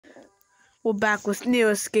We're back with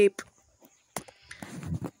Nearescape.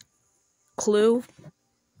 Clue? What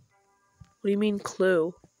do you mean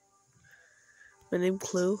Clue? My name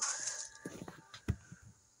Clue?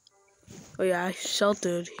 Oh yeah, I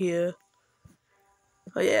sheltered here.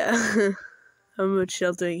 Oh yeah, I remember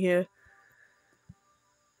sheltering here.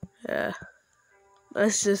 Yeah,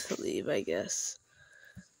 let's just leave, I guess.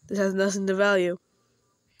 This has nothing to value.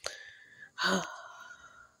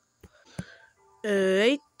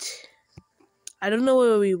 Alright. I don't know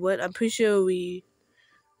where we went. I'm pretty sure we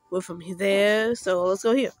were from there, so let's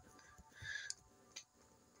go here.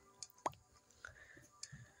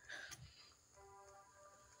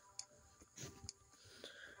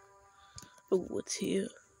 Oh, what's here?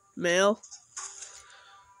 Mail?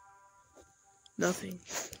 Nothing.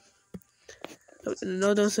 Oh,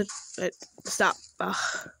 no, don't say. Right, stop. Ugh.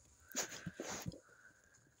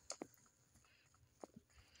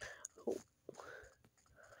 Oh.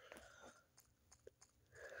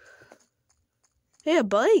 Hey, a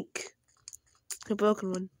bike. A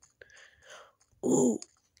broken one. Ooh,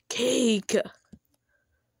 cake.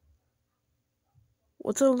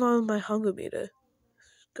 What's going on with my hunger meter?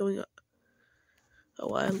 It's going up.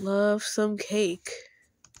 Oh, I love some cake.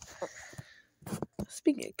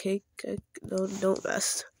 Speaking of cake, don't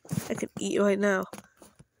rest. I can eat right now.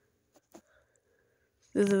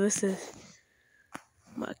 This is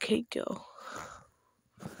my cake, yo.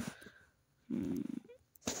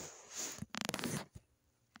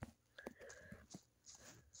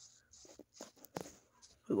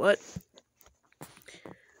 What?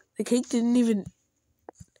 The cake didn't even... Did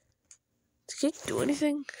the cake do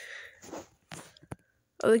anything?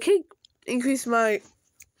 Oh, the cake increased my...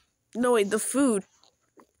 No, wait, the food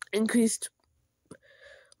increased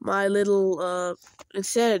my little,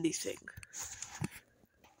 insanity thing.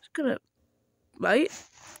 Just gonna... Right?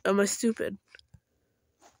 Or am I stupid?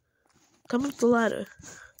 Come up the ladder.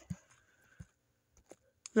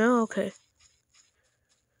 No? Okay.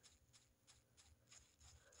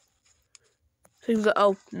 Things are...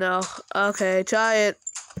 Oh, no. Okay, try it.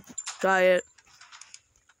 Try it.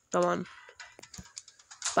 Come on.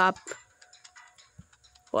 Bop.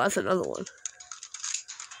 Well, that's another one.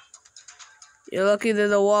 You're lucky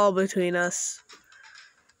there's a wall between us.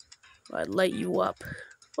 I'd light you up.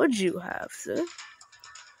 What'd you have, sir?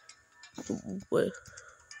 What?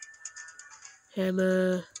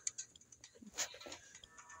 Hammer.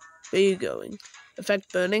 Where are you going?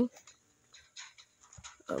 Effect burning?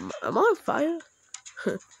 I'm on fire?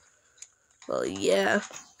 Well, yeah.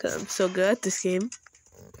 Because I'm so good at this game.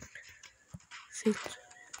 See?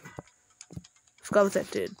 I forgot what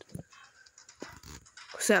that did.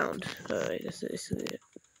 Sound. Alright, that's basically it.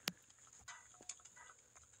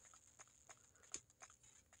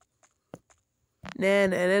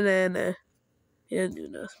 Nah. He didn't do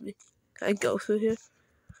nothing to me. Can I go through here?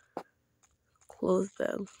 Close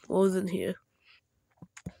down. What was in here?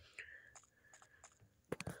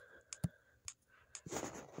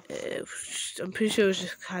 I'm pretty sure it was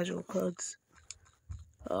just casual clothes.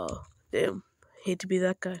 Oh, damn. Hate to be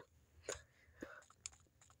that guy.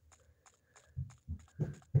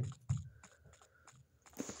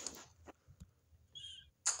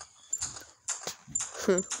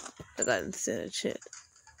 I got instead of shit.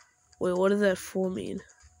 Wait, what does that 4 mean?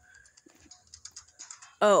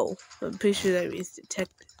 Oh, I'm pretty sure that means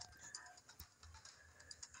detected.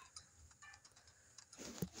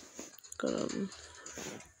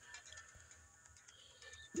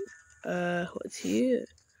 What's here?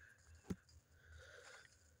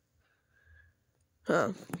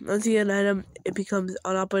 Huh. Once you get an item, it becomes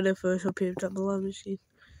unoperative for a short period of time below the machine.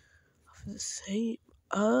 The same.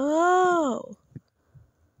 Oh!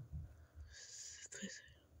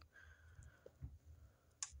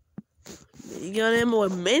 Minigun ammo or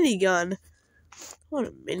minigun? I want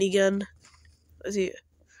a minigun. What's here?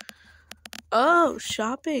 Oh,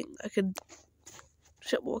 shopping. I could...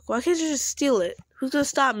 Why can't you just steal it? Who's gonna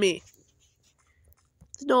stop me?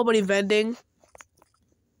 There's nobody vending.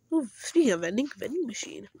 Ooh, speaking of vending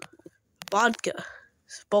machine. Vodka.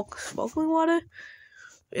 Sparkling water?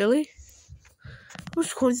 Really? How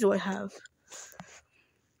much coins do I have?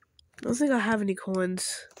 I don't think I have any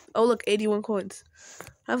coins. Oh, look, 81 coins.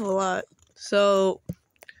 I have a lot. So,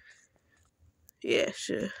 yeah,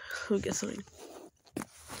 sure. We'll get something.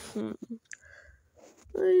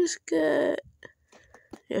 Let's get...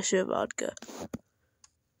 Yeah, sure, vodka.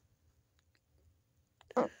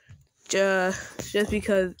 Just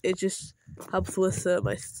because it just helps with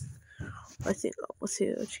my thing. Oh, what's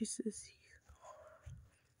here? Oh, Jesus.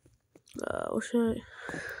 What should I...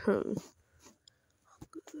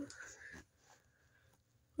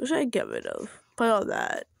 What should I get rid of? Put all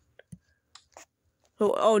that.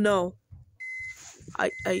 Oh no. I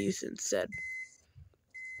used it instead.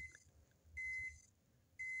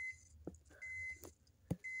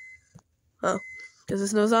 Oh, because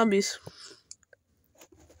there's no zombies.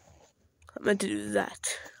 I meant to do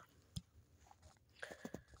that.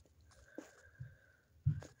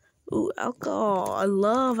 Ooh, alcohol. I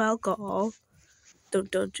love alcohol.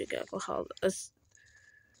 Don't drink alcohol.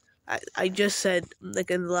 I just said, like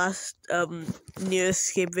in the last near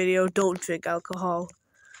escape video, don't drink alcohol.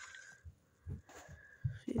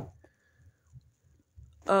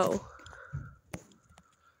 Oh.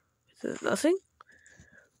 There's nothing?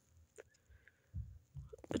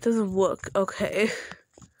 It doesn't work. Okay.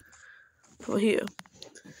 Well, here.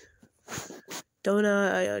 Don't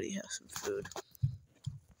I already have some food.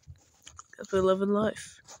 Guess we're living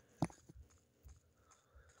life.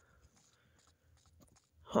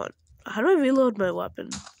 Hold on. How do I reload my weapon?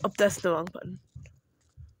 Oh, that's the wrong button.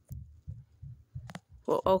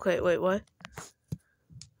 Well, okay, wait, what?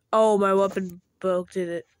 Oh, my weapon broke, did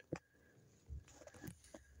it?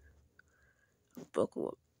 Broke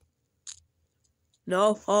one.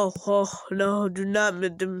 No, oh, no, do not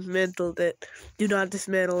dismantle it. Do not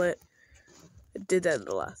dismantle it. I did that in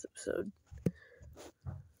the last episode.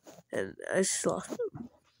 And I just lost it.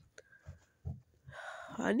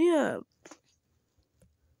 I need a...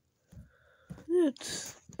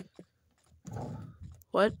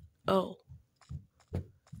 What? Oh.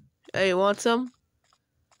 Hey, you want some?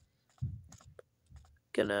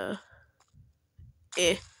 Gonna...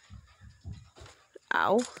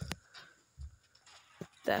 Ow.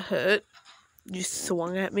 That hurt. You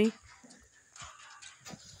swung at me.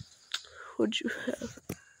 What'd you have?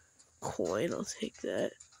 Coin, I'll take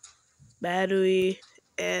that. Battery,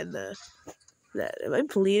 and that. Am I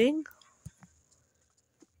bleeding?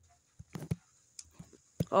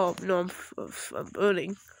 Oh, no, I'm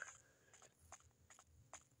burning.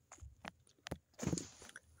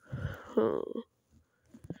 Huh.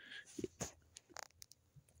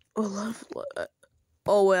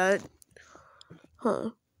 Oh, wait.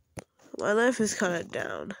 Huh. My life is kind of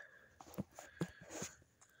down.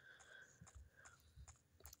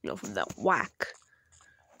 You know, from that whack.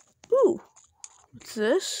 Ooh. What's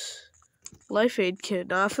this? Life aid kit.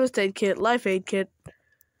 Not first aid kit. Life aid kit.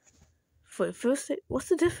 Wait, first aid? What's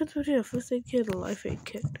the difference between a first aid kit and a life aid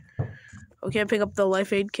kit? Oh, can't pick up the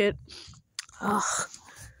life aid kit. Ugh.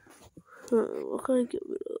 What can I get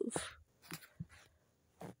rid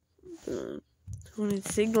of? We need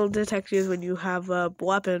signal detectors when you have a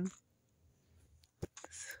weapon.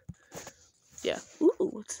 Yeah. Ooh,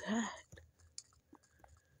 what's that?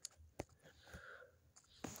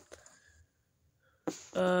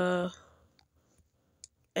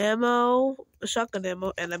 Ammo, a shotgun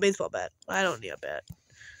ammo, and a baseball bat. I don't need a bat.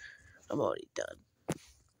 I'm already done.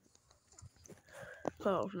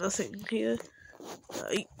 Oh, nothing here.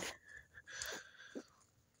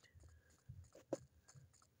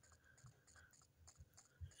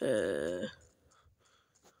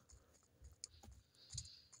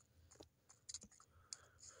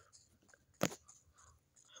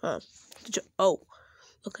 Huh. Oh,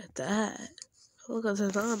 look at that. Look at the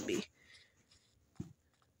zombie.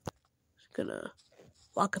 Just gonna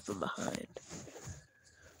walk up from behind.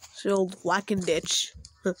 It's the old whack and ditch.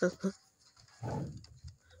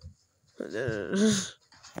 Let's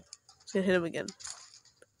hit him again.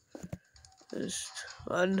 Just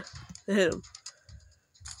one. Hit him.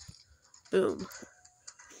 Boom.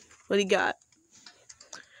 What do you got?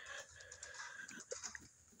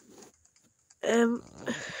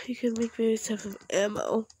 You can make various types of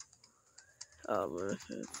ammo. What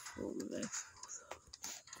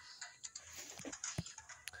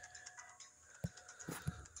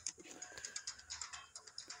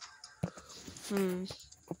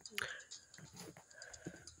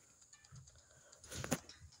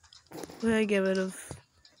did I get rid of?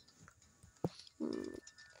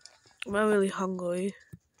 I'm not really hungry.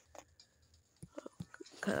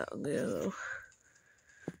 Kinda hungry though.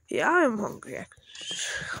 Yeah, I'm hungry actually.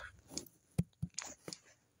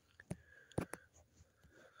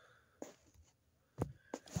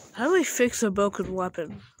 How do I fix a broken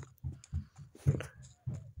weapon?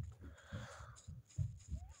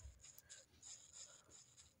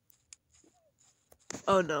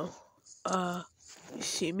 Oh no. You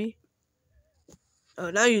see me?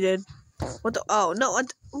 Oh, now you did. What the? Oh no!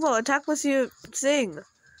 Well, attack with your thing.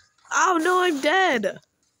 Oh no! I'm dead.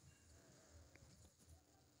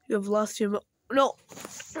 You have lost your no.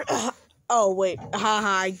 Oh wait, haha!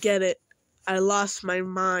 I get it. I lost my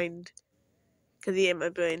mind because he ate my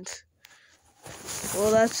brains.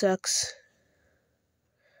 Well, that sucks.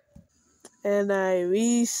 And I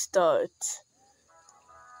restart.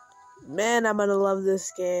 Man, I'm gonna love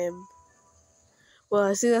this game. Well,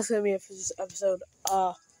 I think that's gonna be it for this episode.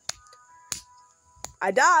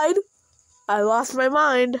 I died. I lost my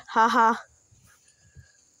mind. Haha.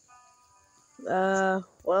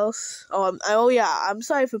 What else? I'm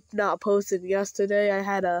sorry for not posting yesterday.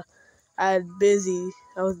 I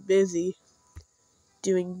was busy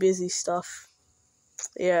doing busy stuff.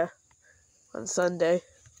 Yeah, on Sunday.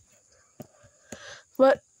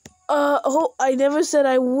 But I never said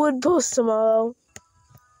I would post tomorrow.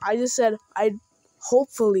 I just said I'd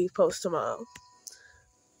hopefully post tomorrow.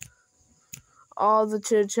 All the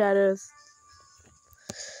chit-chatters.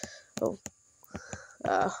 What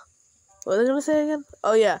was I gonna say again?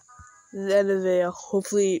 Oh yeah, the end of the video.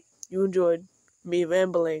 Hopefully you enjoyed me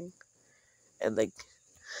rambling and like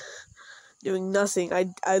doing nothing.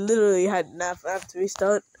 I literally had an app to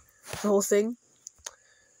restart the whole thing.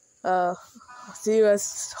 See you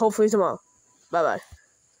guys hopefully tomorrow. Bye bye.